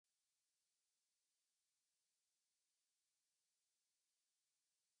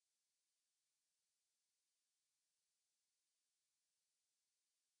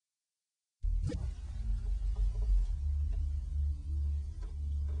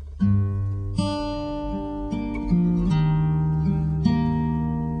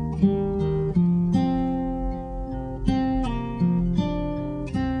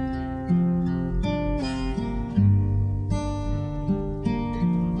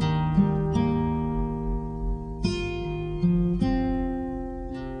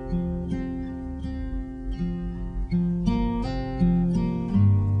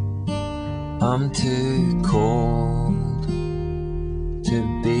I'm too cold to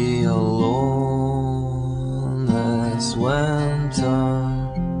be alone this winter.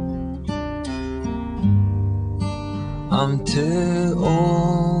 I'm too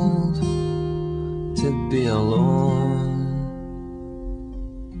old to be alone.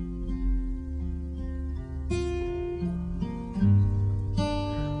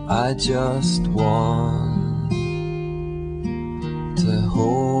 I just want to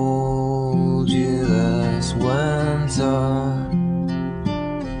hold you this winter.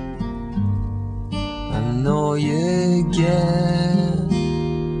 I know you get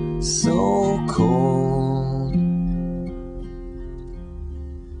so cold.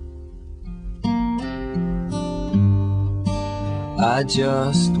 I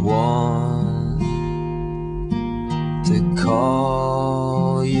just want to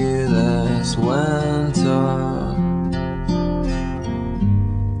call you this winter.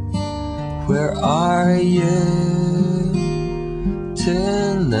 Where are you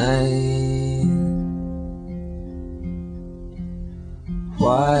tonight?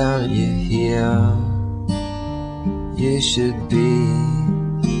 Why aren't you here? You should be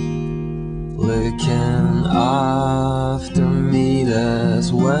looking after me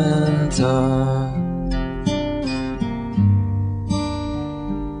this winter.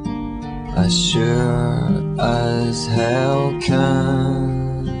 I sure as hell can.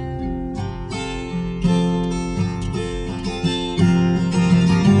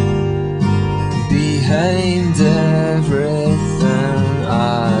 Behind everything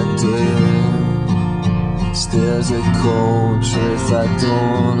I do there's a cold truth, I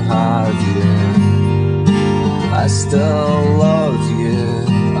don't have you. I still love you,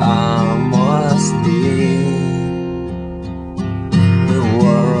 I must be the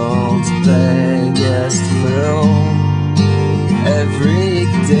world's biggest fool. Every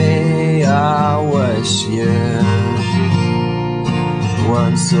day I wish you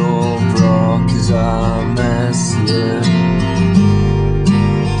weren't so broke, 'cause I miss you.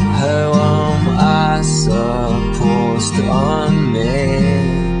 How am I supposed to unmake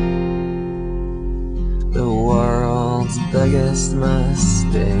the world's biggest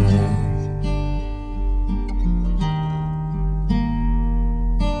mistake?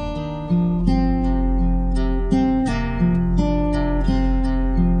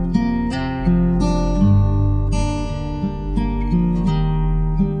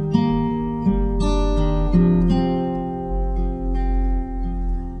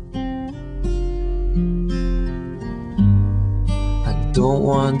 Don't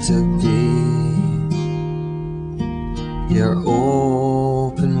want to be your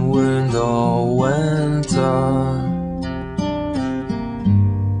open wound all winter.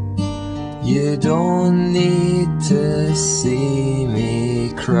 You don't need to see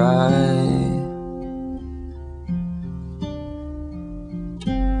me cry.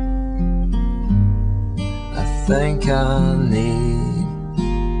 I think I need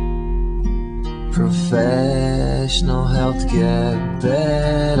professional help to get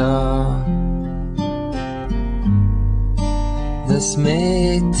better. This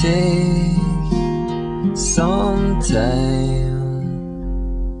may take some time.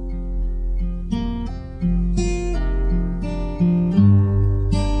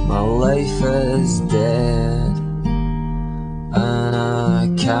 My life is dead and I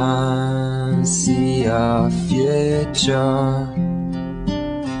can't see a future.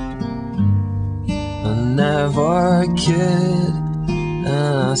 I never could,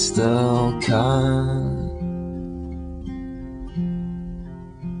 and I still can't.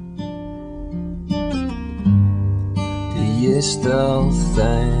 Do you still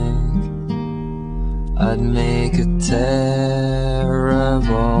think I'd make a terrible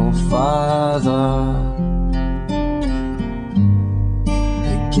father?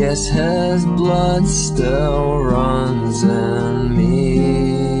 I guess his blood still runs in me.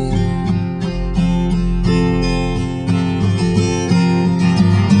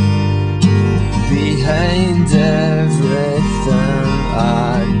 Behind everything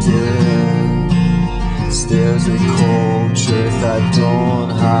I do there's a cold truth, I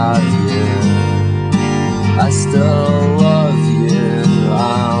don't have you. I still love you,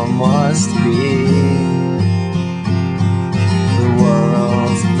 I must be